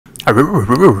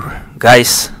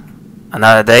Guys,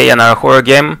 another day, another horror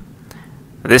game.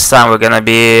 This time we're gonna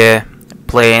be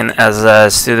playing as a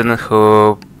student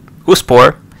who's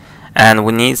poor, and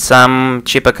we need some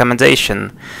cheap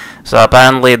accommodation. So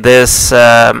apparently this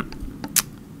we're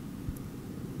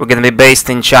gonna be based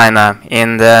in China,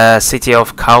 in the city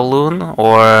of Kowloon,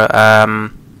 or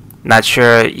not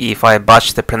sure if I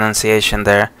botched the pronunciation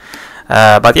there.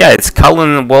 But yeah, it's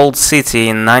Kowloon Walled City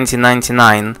in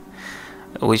 1999,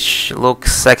 which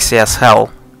looks sexy as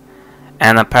hell.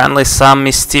 And apparently some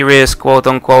mysterious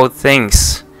quote-unquote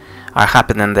things are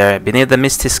happening there. Beneath the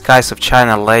misty skies of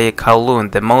China lay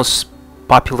Kowloon, the most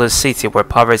populous city where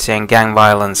poverty and gang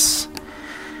violence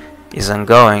is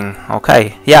ongoing.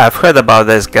 Okay, yeah, I've heard about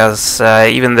this, because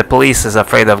even the police is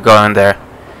afraid of going there.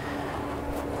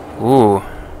 Ooh.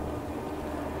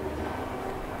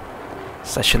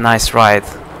 Such a nice ride.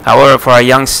 However, for a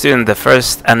young student, the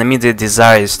first and immediate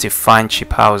desire is to find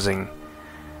cheap housing.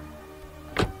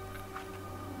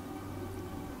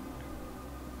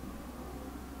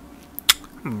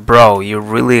 Bro, you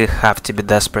really have to be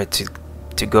desperate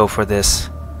to go for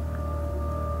this.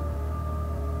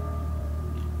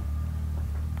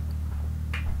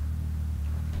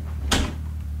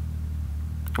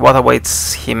 What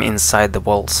awaits him inside the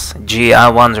walls? Gee, I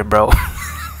wonder, bro.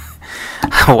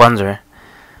 I wonder.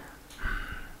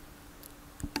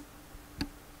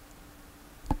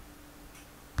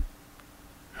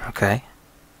 Okay.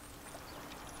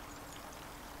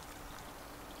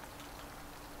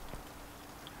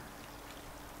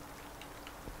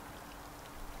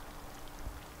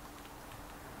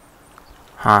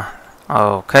 Huh.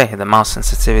 Okay, the mouse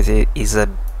sensitivity is a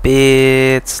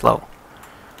bit slow.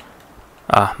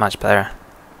 Ah, much better.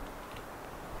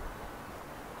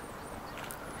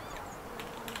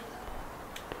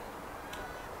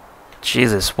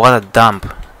 Jesus, what a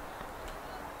dump.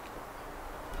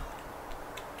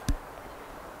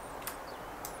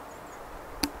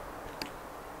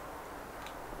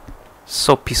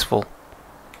 So peaceful.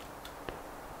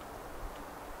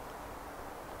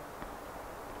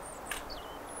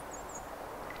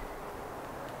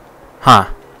 Huh.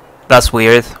 That's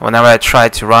weird. Whenever I try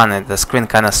to run it, the screen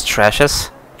kinda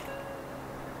stretches.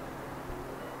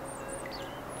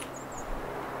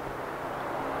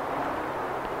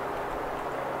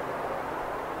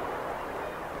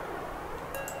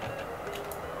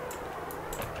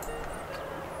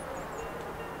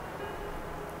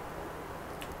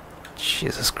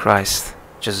 Jesus Christ.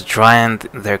 Just drying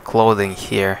their clothing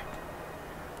here.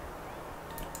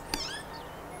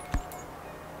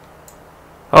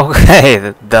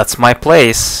 Okay, that's my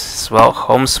place. Well,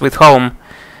 home sweet home.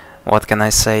 What can I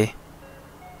say?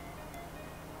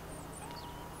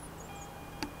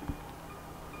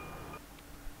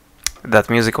 That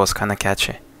music was kinda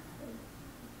catchy.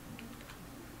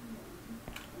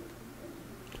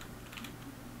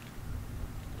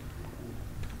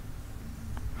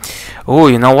 Oh,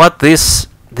 you know what? This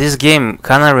game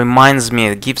kinda reminds me.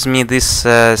 It gives me this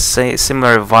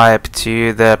similar vibe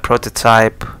to the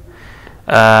prototype.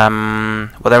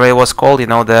 Whatever it was called, you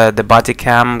know, the body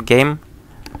cam game.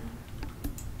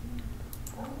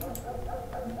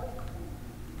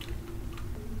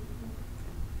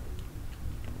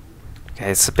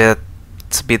 Okay, it's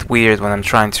a bit weird when I'm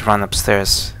trying to run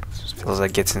upstairs. It feels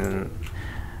like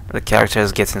the character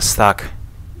is getting stuck.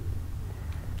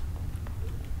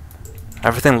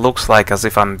 Everything looks like as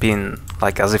if I'm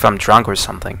drunk or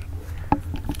something.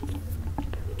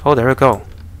 Oh, there we go.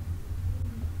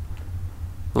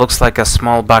 Looks like a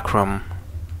small back room.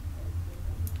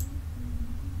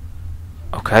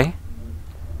 Okay.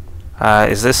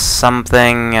 Is this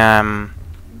something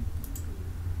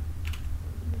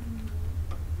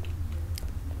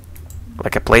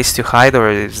like a place to hide, or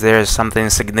is there something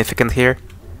significant here?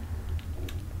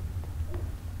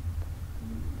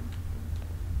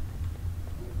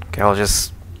 Okay, I'll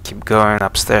just keep going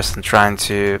upstairs and trying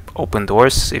to open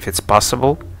doors if it's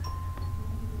possible.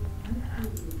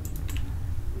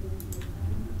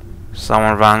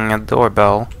 Someone rang a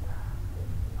doorbell.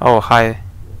 Oh, hi.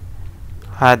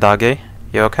 Hi, doggy.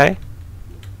 You okay?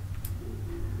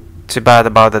 Too bad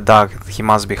about the dog. He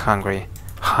must be hungry.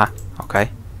 Huh,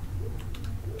 okay.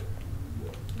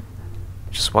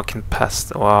 Just walking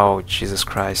past. Wow, Jesus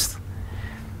Christ.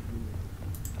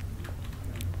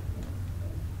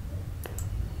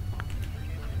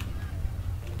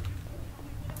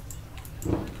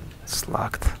 It's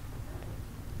locked.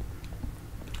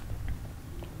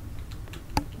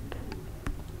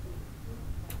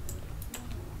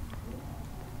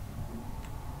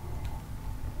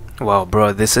 Wow,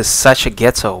 bro, this is such a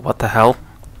ghetto. What the hell?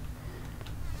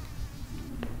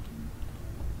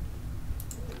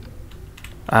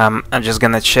 I'm just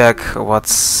gonna check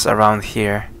what's around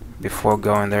here before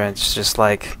going there. It's just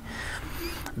like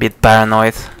a bit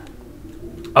paranoid.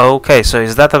 Okay, so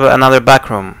is that another back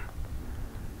room?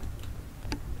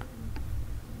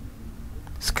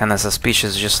 It's kinda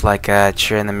suspicious, just like a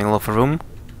chair in the middle of a room.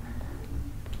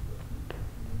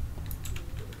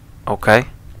 Okay.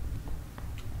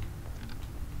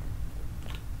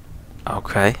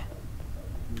 Okay.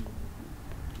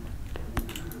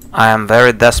 I am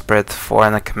very desperate for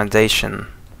an accommodation.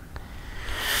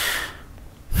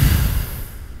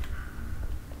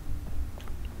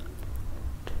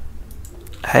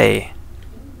 Hey.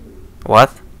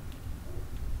 What?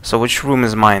 So which room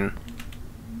is mine?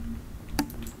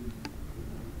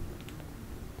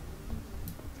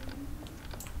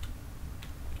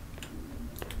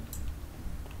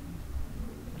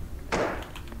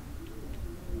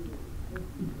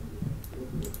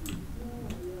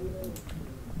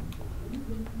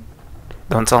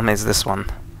 Don't tell me it's this one.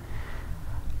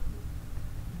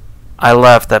 I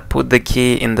left. I put the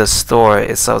key in the store.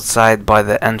 It's outside by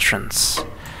the entrance.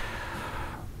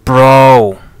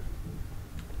 Bro!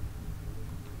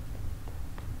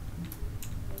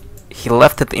 He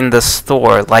left it in the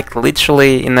store, like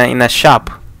literally in a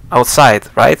shop outside,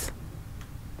 right?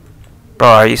 Bro,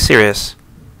 are you serious?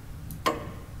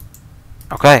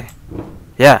 Okay.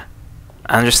 Yeah.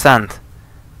 I understand.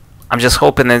 I'm just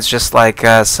hoping it's just like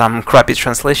some crappy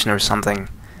translation or something.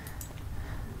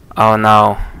 Oh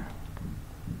no.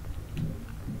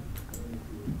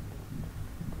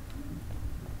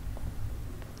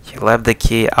 He left the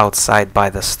key outside by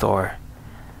the store.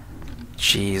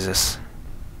 Jesus.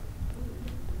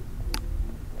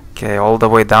 Okay, all the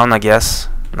way down, I guess.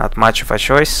 Not much of a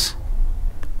choice.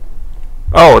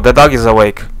 Oh, the dog is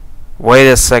awake. Wait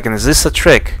a second, is this a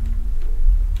trick?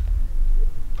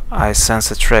 I sense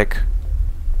a trick.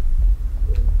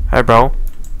 Hey, bro.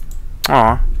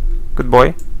 Aw, good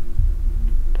boy.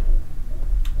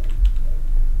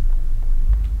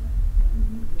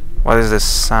 What is this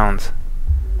sound?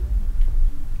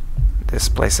 This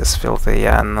place is filthy.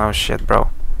 Yeah, no shit,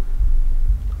 bro.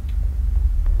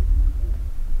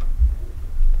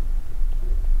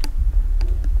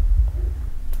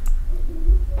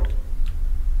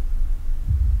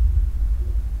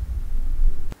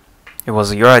 It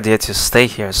was your idea to stay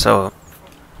here, so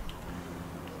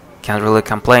can't really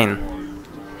complain.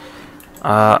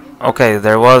 Okay,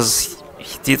 there was...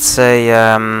 He did say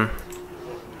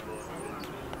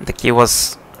the key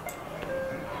was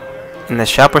in the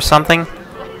shop or something.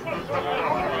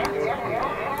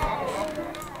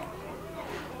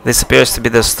 This appears to be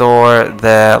the store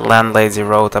the landlady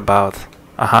wrote about.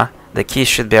 The key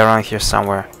should be around here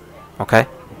somewhere. Okay.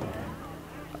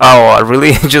 Oh,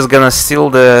 really? Just gonna steal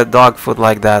the dog food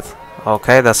like that?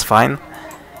 Okay, that's fine.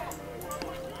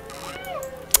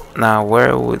 Now,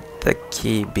 where would the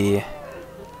key be?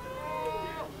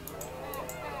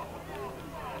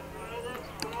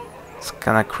 It's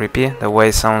kinda creepy, the way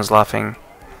someone's laughing.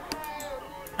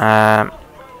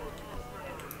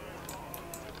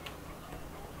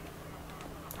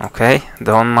 Okay,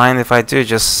 don't mind if I do,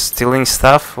 just stealing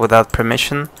stuff without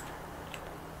permission.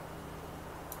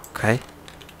 Okay.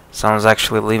 Someone's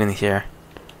actually living here.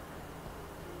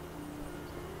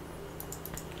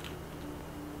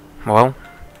 Well,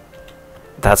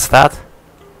 that's that.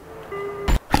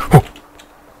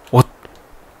 What?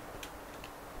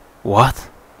 What?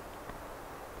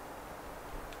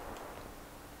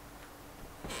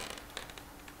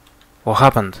 What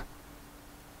happened?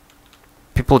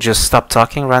 People just stopped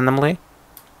talking randomly?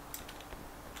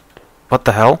 What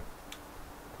the hell?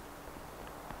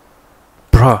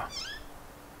 Bruh.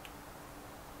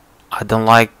 I don't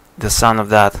like the sound of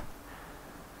that.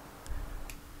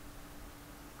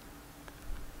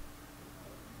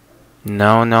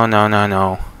 No, no, no, no,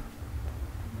 no.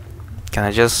 Can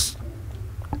I just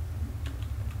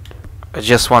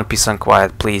want peace and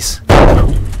quiet, please.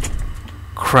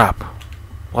 Crap.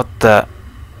 What the...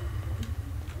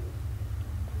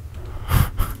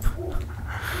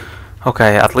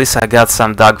 Okay, at least I got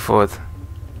some dog food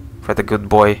for the good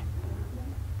boy.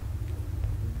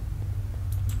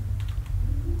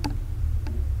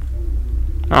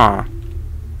 Oh.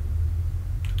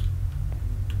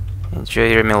 Enjoy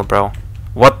your meal, bro.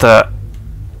 What the...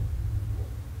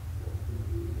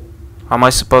 How am I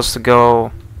supposed to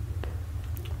go...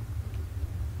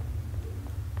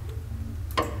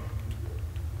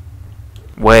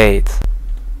 Wait.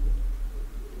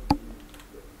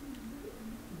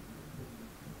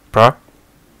 Bro?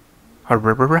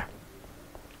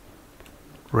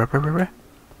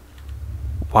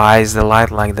 Why is the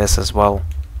light like this as well?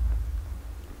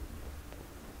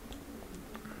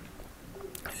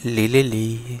 Li li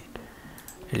li.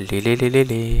 Li li li li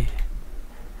li.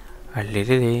 Li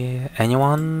li li.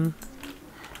 Anyone?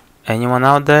 Anyone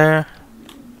out there?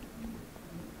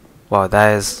 Wow,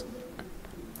 that is...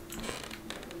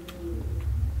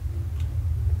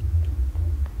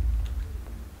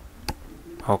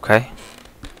 Okay.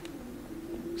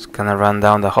 It's gonna run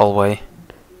down the hallway.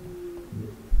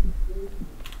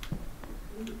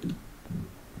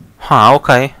 Huh,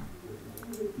 okay.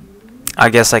 I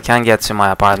guess I can get to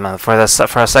my apartment. For a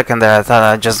second there, I thought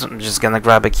I just gonna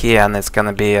grab a key and it's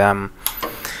gonna be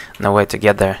no way to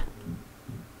get there.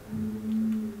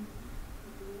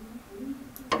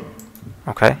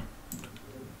 Okay.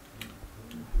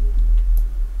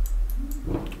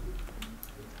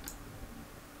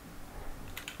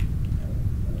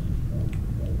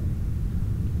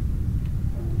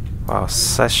 Wow,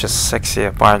 such a sexy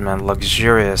apartment,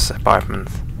 luxurious apartment.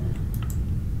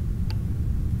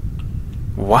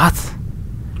 What?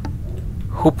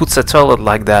 Who puts a toilet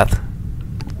like that?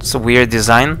 It's a weird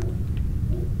design.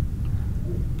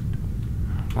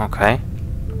 Okay.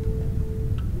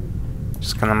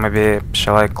 Just gonna maybe...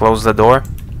 Shall I close the door?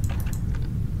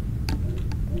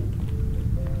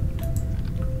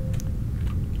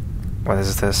 What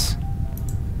is this?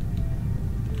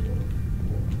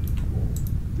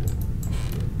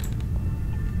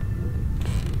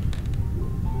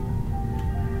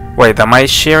 Wait, am I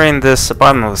sharing this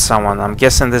apartment with someone? I'm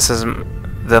guessing this is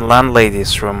the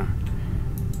landlady's room.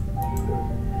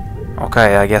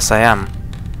 Okay, I guess I am.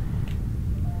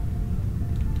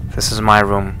 This is my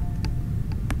room.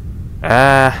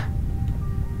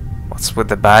 What's with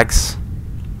the bags?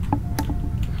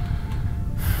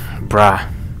 Bruh.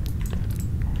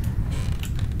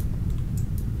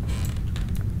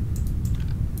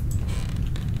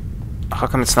 How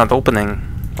come it's not opening?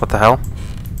 What the hell?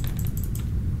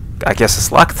 I guess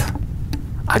it's locked.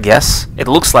 I guess. It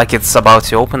looks like it's about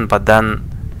to open, but then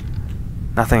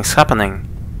nothing's happening.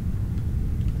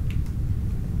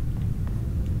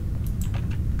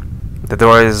 The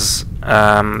door is...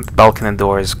 the balcony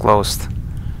door is closed.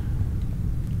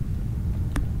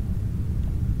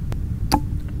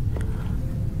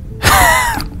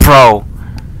 Bro!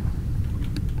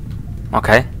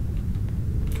 Okay.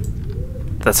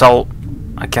 That's all.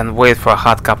 I can't wait for a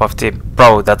hot cup of tea.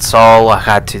 Bro, that's all I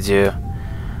had to do.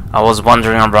 I was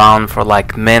wandering around for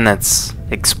like minutes,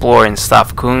 exploring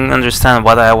stuff, couldn't understand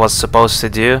what I was supposed to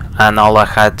do, and all I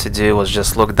had to do was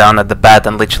just look down at the bed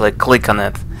and literally click on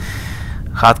it.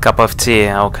 Hot cup of tea,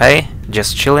 okay?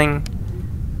 Just chilling.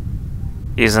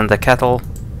 Using the kettle.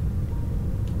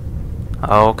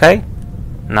 Okay.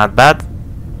 Not bad.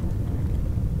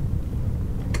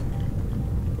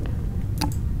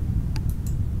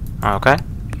 Okay.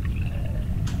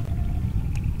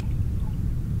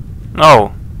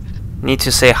 Oh, need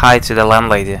to say hi to the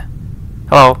landlady.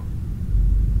 Hello.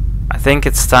 I think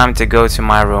it's time to go to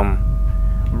my room.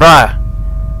 Bruh,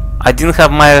 I didn't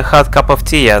have my hot cup of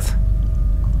tea yet.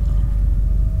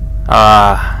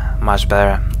 Much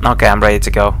better. Okay, I'm ready to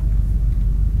go.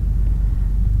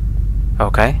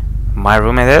 Okay, my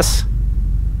room it is.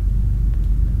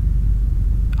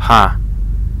 Huh.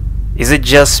 Is it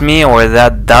just me, or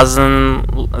that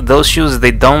doesn't... Those shoes,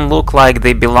 they don't look like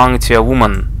they belong to a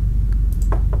woman.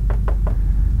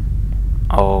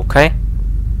 Okay.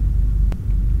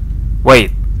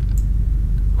 Wait.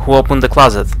 Who opened the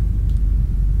closet?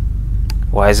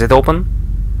 Why is it open?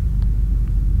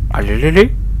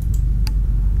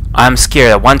 I'm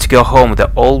scared. I want to go home. The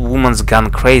old woman's gone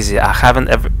crazy. I haven't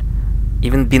ever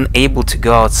even been able to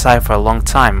go outside for a long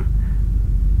time.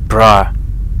 Bruh.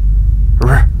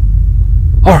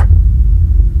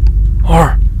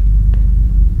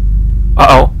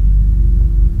 Uh-oh.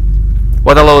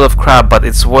 What a load of crap, but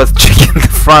it's worth checking the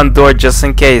front door just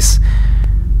in case.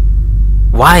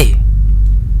 Why?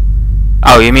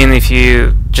 Oh, you mean if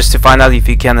you... just to find out if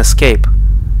you can escape.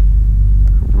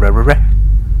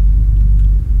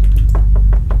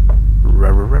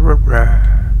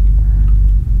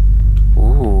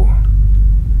 Ooh.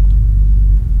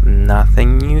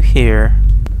 Nothing new here.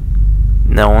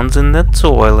 No one's in the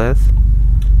toilet.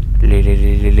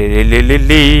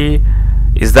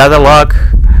 Is that a lock?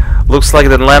 Looks like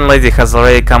the landlady has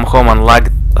already come home and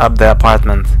locked up the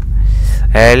apartment.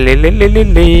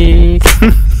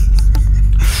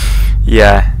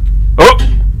 Yeah. Oh!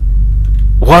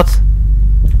 What?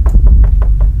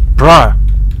 Bruh.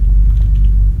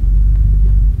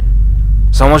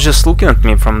 Someone's just looking at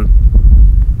me from...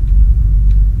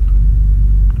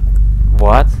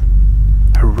 What?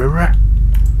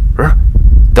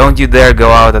 Don't you dare go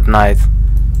out at night.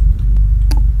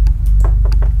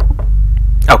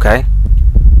 Okay.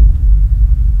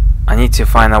 I need to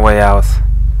find a way out.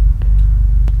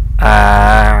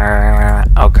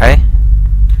 Okay.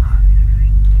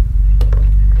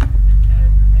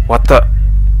 What the?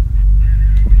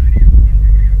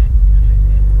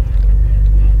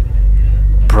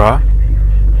 Bruh?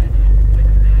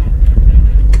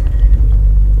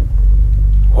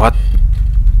 What?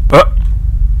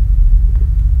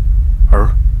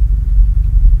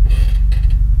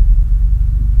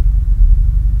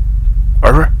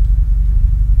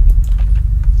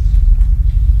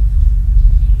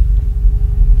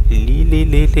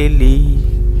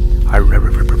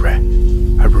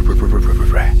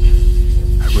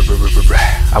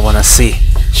 I wanna see.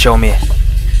 Show me.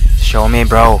 Show me,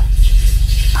 bro.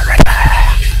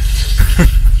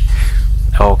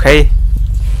 Okay.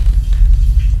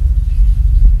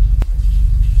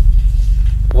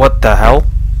 What the hell?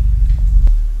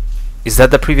 Is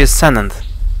that the previous tenant?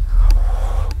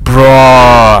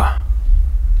 Bruh.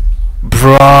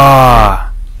 Bruh.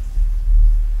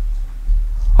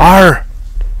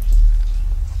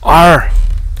 R.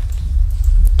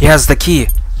 He has the key.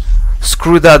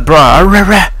 Screw that,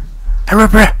 bruh.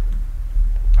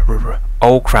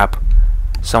 Oh crap.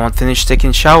 Someone finished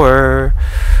taking shower.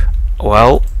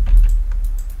 Well,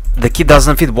 the key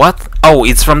doesn't fit. What? Oh,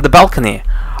 it's from the balcony.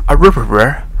 What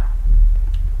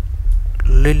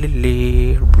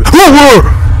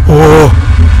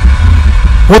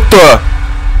the?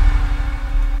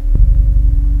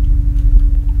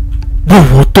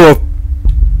 What the?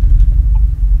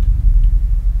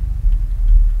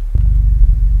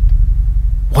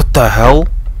 What the hell?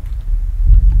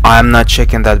 I'm not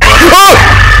checking that, bro.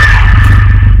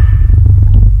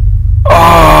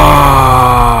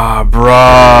 Ah,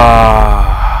 bruh.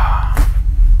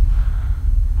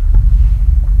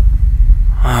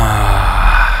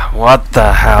 What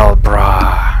the hell,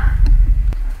 bruh?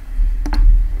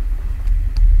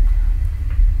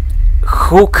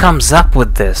 Who comes up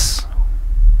with this?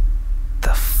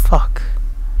 The fuck?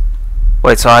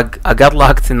 Wait, so I got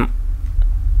locked in,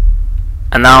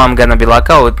 and now I'm gonna be like,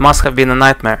 oh, it must have been a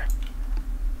nightmare.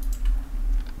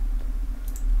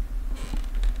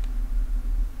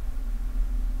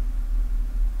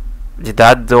 Did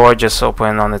that door just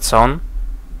open on its own?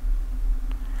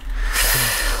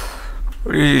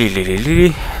 Do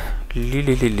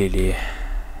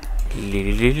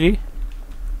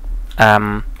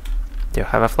you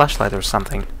have a flashlight or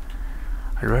something?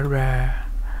 I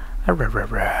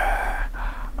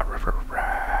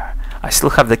still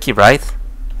have the key, right?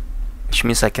 Which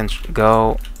means I can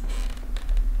go.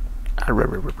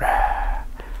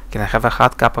 Can I have a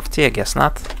hot cup of tea? I guess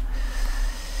not.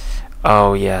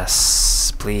 Oh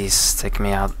yes, please take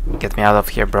me out, get me out of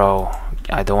here, bro.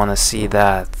 I don't want to see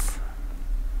that.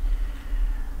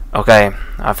 Okay,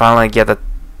 I finally get a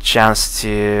chance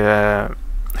to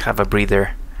have a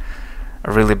breather.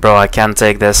 Really, bro, I can't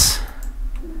take this.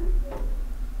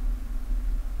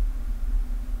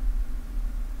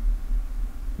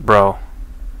 Bro.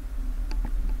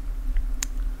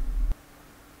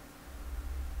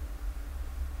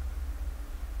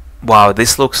 Wow,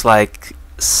 this looks like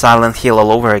Silent Hill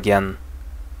all over again.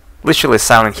 Literally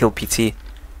Silent Hill PT.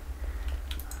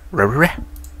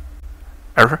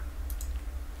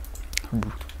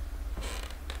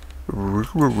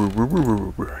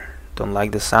 Don't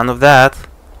like the sound of that.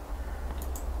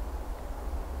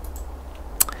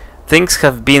 Things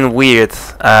have been weird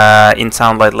in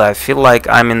town lately. I feel like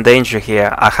I'm in danger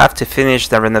here. I have to finish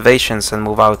the renovations and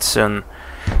move out soon.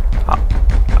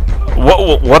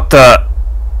 What the?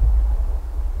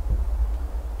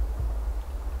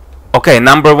 Okay,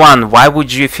 number one, why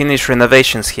would you finish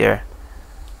renovations here?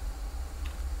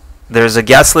 There's a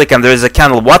gas leak and there's a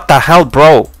candle. What the hell,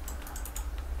 bro?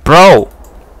 Bro!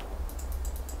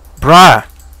 Bruh!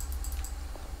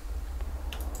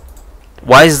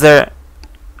 Why is there...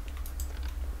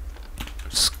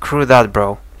 Screw that,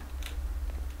 bro.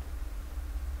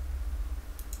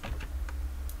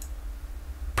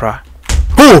 Bruh.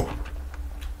 Oh!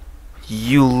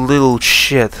 You little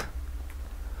shit.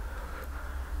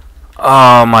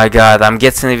 Oh my god, I'm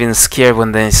getting even scared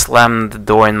when they slam the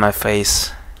door in my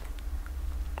face.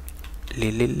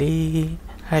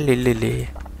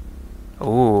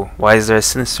 Ooh, why is there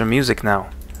sinister music now?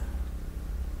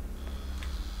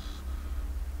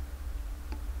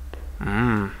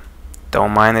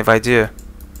 Don't mind if I do.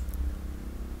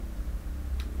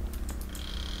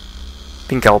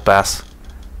 Think I'll pass.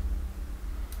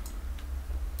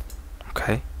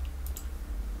 Okay.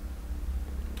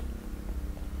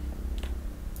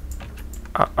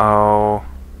 Uh-oh.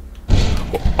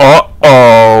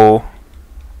 Uh-oh.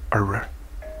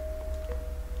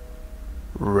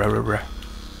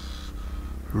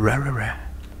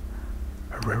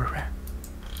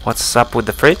 What's up with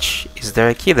the fridge? Is there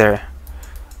a key there?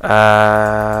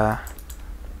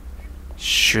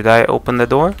 Should I open the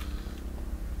door?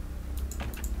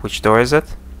 Which door is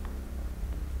it?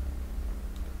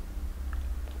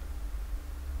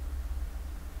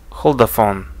 Hold the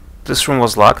phone. This room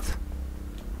was locked.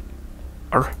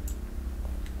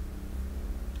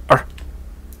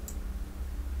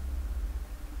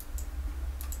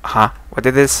 Huh? What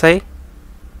did it say?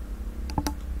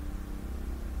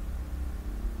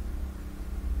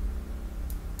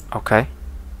 Okay.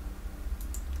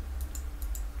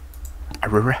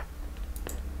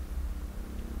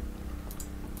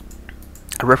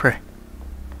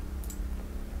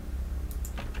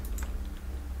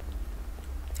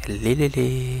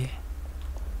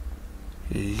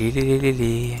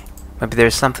 Maybe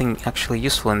there's something actually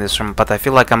useful in this room, but I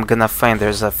feel like I'm gonna faint.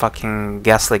 There's a fucking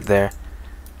gas leak there.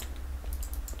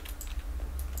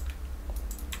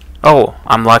 Oh,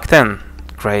 I'm locked in.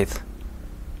 Great.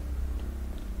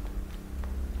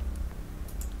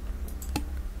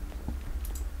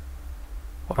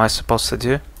 What am I supposed to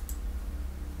do?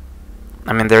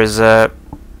 I mean, there's a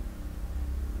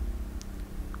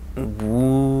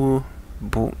boo.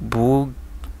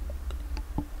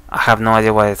 I have no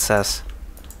idea what it says.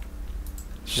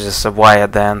 It's just a Y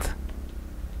at the end.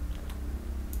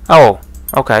 Oh,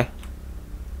 okay.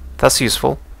 That's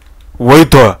useful.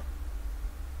 Waiter!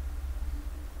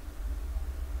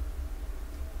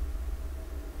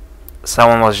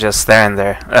 Someone was just staring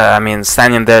there. I mean,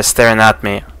 standing there staring at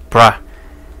me. Bruh.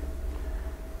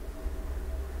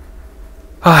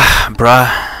 Bruh.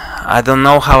 I don't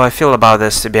know how I feel about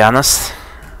this, to be honest.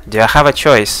 Do I have a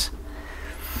choice?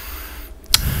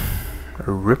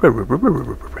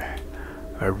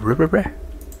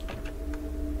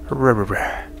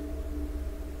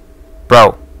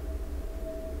 Bro.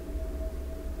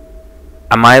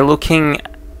 Am I looking...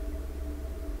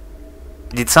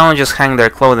 Did someone just hang their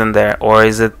clothing there, or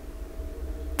is it...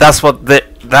 That's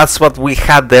what we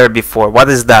had there before. What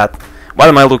is that? What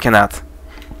am I looking at?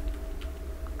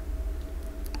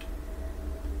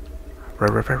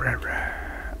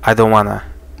 I don't wanna,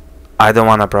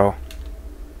 bro.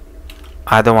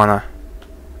 I don't wanna.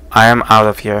 I am out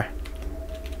of here.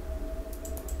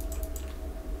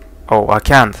 Oh, I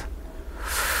can't.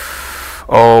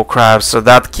 Oh crap, so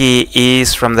that key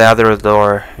is from the other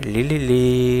door.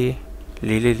 Lily.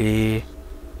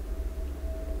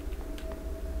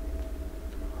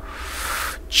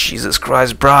 Jesus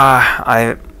Christ, bruh.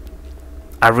 I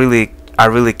really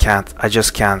can't. I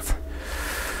just can't.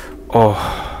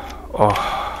 Oh.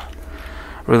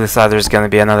 Really thought there's gonna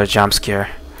be another jump scare.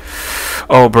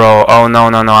 Oh, bro. Oh, no.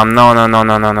 No. I'm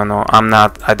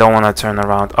not. I don't want to turn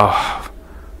around. Oh.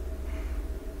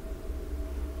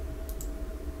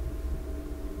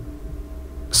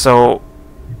 So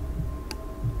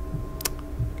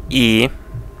E.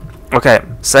 Okay,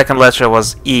 second letter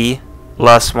was E.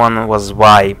 Last one was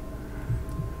Y.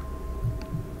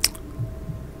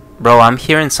 Bro, I'm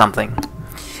hearing something.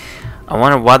 I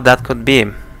wonder what that could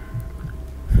be.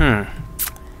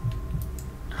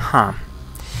 Huh.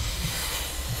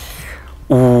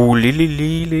 Ooh,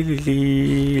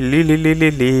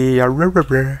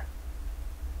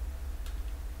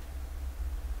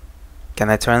 Can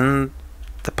I turn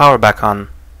the power back on?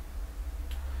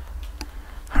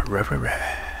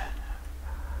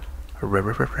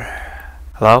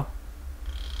 Hello?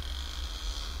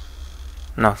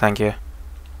 No, thank you.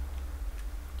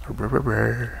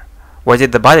 Where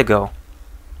did the body go?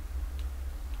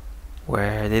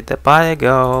 Where did the body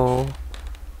go?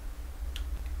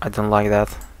 I don't like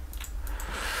that.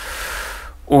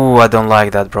 Ooh, I don't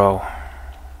like that, bro.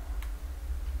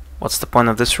 What's the point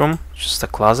of this room? Just a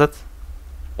closet?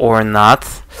 Or not?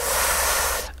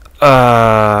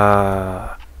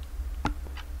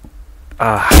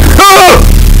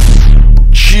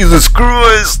 Jesus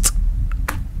Christ!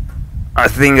 I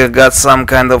think I got some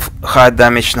kind of heart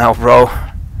damage now, bro.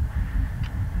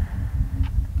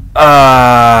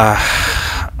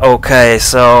 Okay,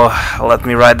 so let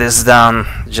me write this down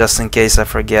just in case I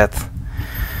forget.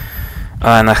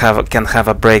 And I can have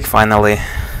a break finally.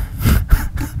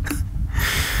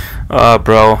 Oh,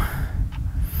 bro.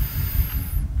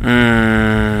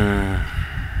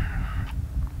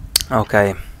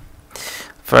 Okay.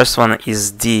 First one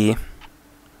is D.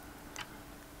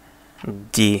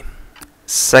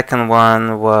 Second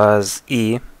one was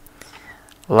E.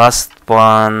 Last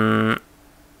one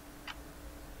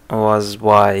was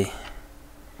Y.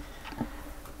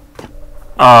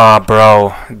 Oh,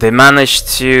 bro. They managed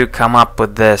to come up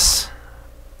with this.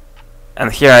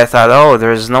 And here I thought, oh,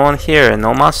 there's no one here,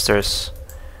 no monsters.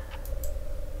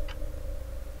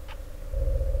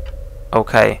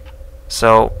 Okay,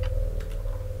 so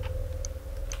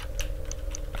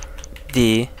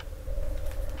D.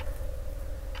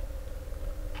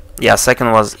 Yeah,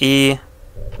 second was E.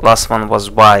 Last one was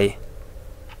Y.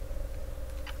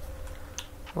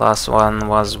 Last one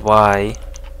was Y.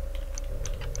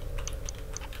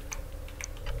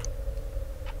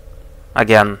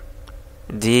 Again,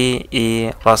 D,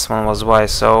 E, last one was Y,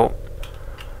 so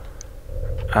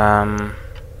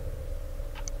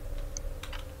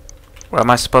where am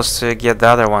I supposed to get the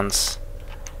other ones?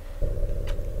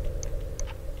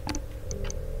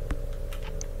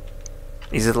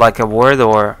 Is it like a word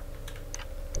or?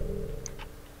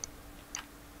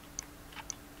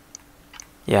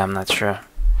 Yeah, I'm not sure.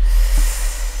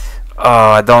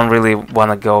 Oh, I don't really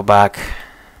want to go back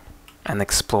and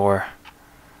explore.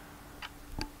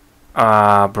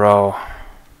 Bro.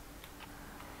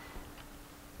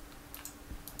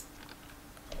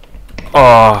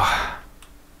 Oh.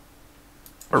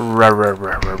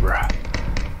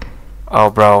 Oh,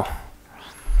 bro.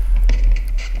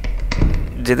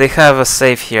 Do they have a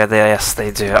safe here? Yes,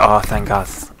 they do. Oh, thank God.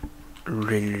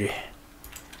 Really.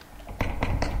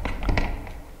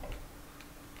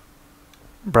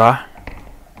 Bruh.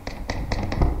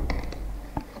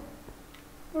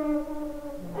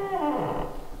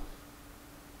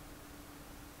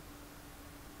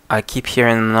 I keep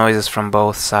hearing noises from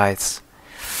both sides.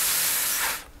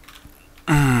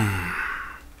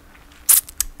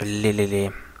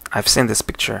 Lily. I've seen this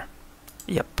picture.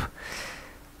 Yep.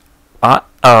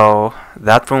 Uh-oh.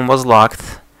 That room was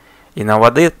locked. You know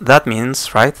what that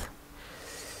means, right?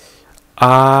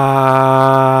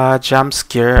 Jump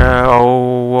scare.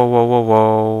 Oh, whoa, whoa, whoa,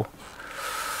 whoa.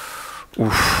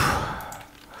 Oof.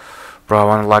 Bro, I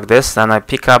wanna lock this, then I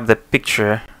pick up the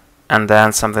picture, and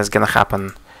then something's gonna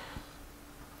happen.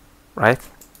 Right?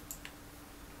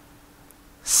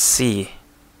 C.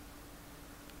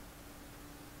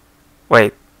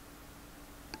 Wait.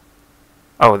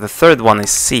 Oh, the third one is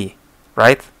C,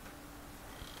 right?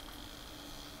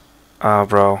 Oh,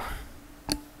 bro.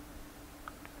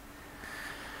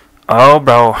 Oh,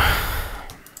 bro.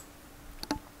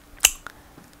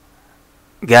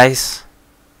 Guys.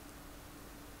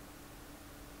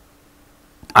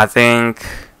 I think...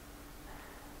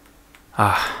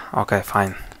 okay,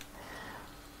 fine.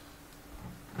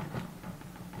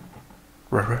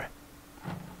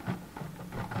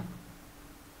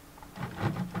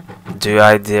 Do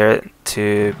I dare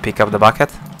to pick up the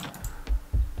bucket?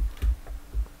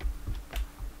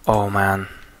 Oh man.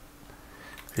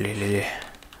 Lily.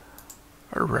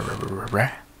 I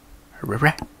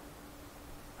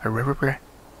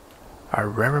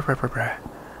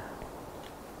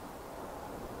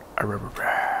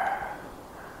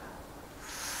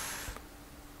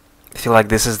feel like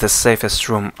this is the safest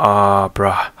room.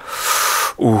 Bruh.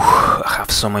 Ooh, I have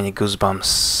so many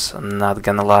goosebumps. I'm not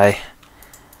gonna lie.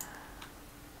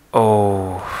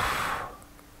 Oh.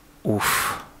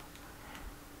 Oof.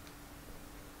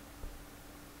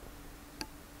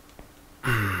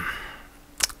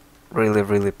 Really,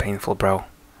 really painful, bro.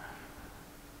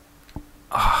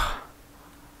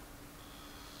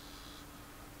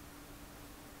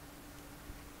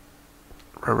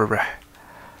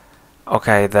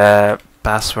 Okay, the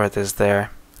password is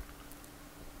there.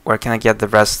 Where can I get the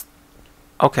rest?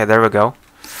 Okay, there we go.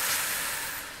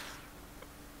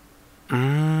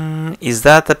 Is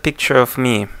that a picture of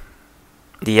me?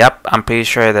 Yep, I'm pretty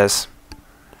sure it is.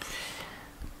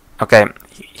 Okay,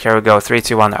 here we go. 3,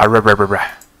 2, 1.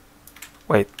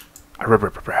 Wait.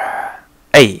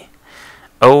 Hey.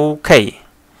 Okay.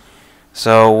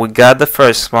 So we got the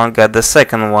first one, got the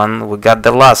second one, we got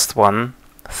the last one,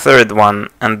 third one,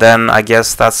 and then I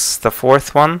guess that's the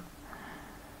fourth one,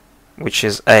 which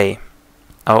is A.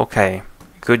 Okay.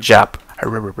 Good job.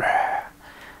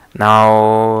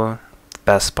 Now, the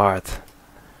best part.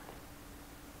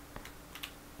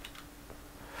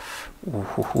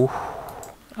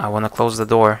 I want to close the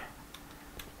door.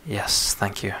 Yes,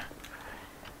 thank you.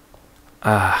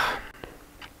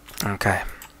 Okay.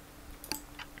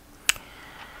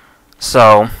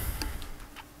 So,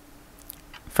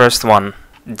 first one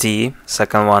D,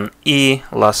 second one E,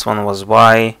 last one was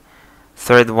Y,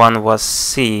 third one was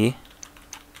C,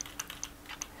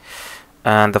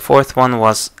 and the fourth one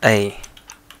was A.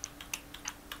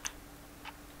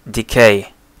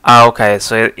 Decay. Okay,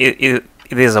 so it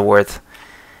is a word.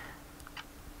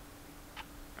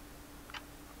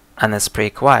 And it's pretty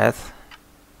quiet.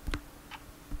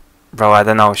 Bro, I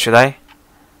don't know, should I?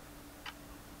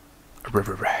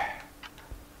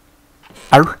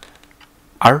 Arr.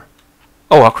 Arr.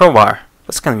 Oh, a crowbar.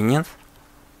 That's convenient.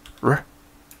 Rr.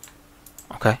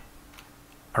 Okay.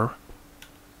 Arr.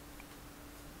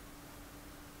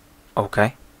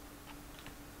 Okay.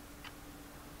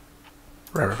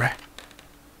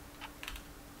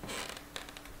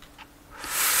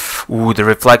 Ooh, the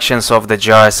reflections of the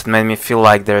jars made me feel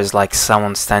like there's like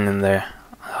someone standing there.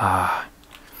 Ah.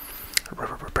 What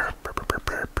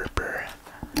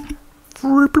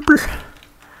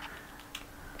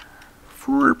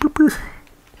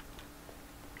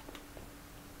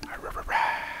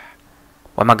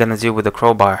am I gonna do with the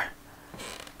crowbar?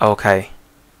 Okay,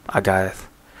 I got it.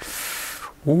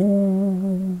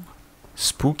 Ooh,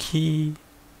 spooky.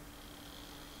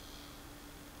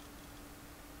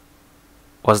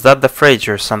 Was that the fridge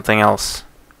or something else?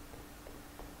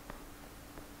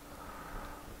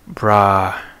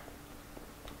 Bruh.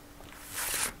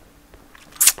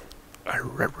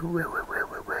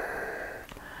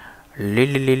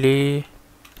 Lily.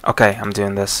 Okay, I'm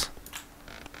doing this.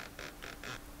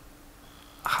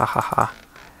 Ha ha ha.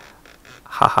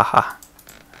 Ha ha ha.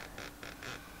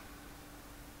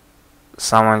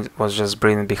 Someone was just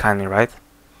breathing behind me, right?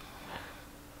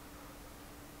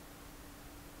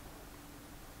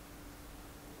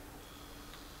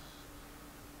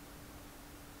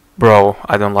 Bro,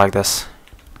 I don't like this.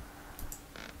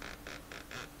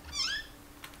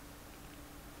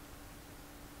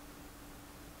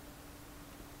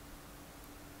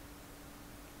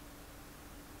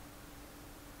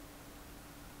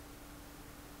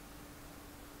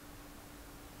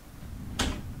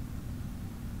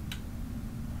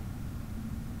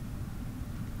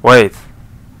 Wait.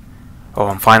 Oh,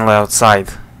 I'm finally outside.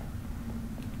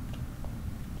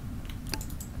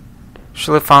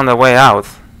 Should have found a way out.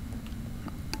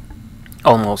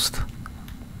 Almost.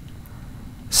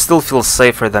 Still feels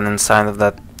safer than inside of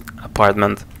that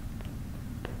apartment.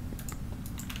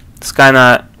 It's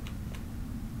kinda...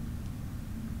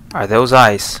 Are those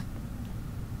eyes?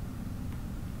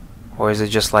 Or is it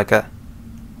just like a...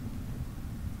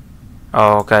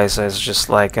 Oh, okay, so it's just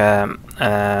like a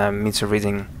meter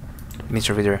reader.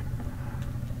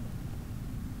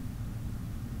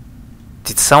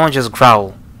 Did someone just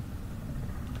growl?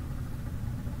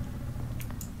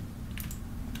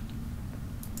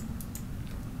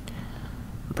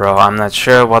 Bro, I'm not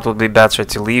sure what would be better,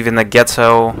 to live in a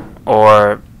ghetto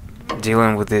or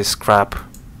dealing with this crap.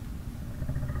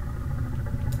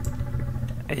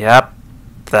 Yep,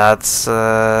 that's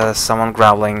someone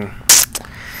growling.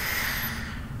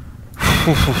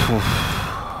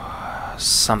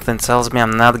 Something tells me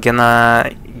I'm not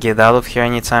gonna get out of here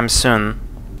anytime soon.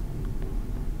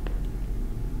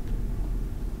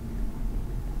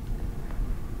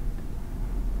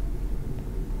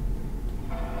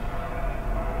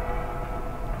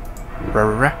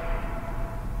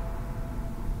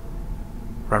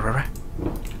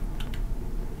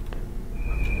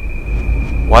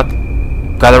 What?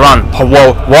 Gotta run. Oh,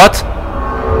 whoa, what?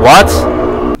 What?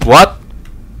 What?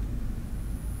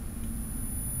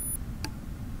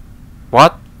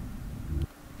 What?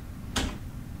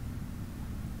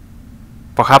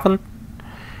 What happened?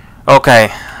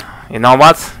 Okay, you know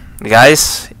what,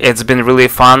 guys? It's been really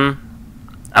fun.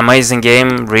 Amazing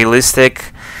game,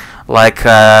 realistic, like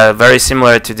very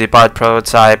similar to Depart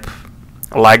prototype.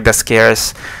 Like the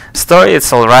scares. Story,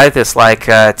 it's alright. It's like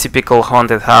a typical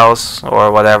haunted house or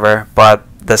whatever. But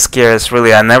the scares,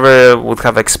 really, I never would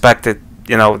have expected,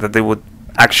 you know, that they would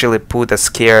actually put a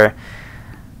scare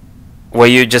where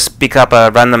you just pick up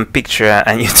a random picture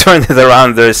and you turn it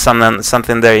around. There's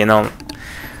something there, you know,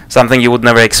 something you would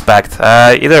never expect.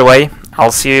 Either way,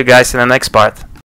 I'll see you guys in the next part.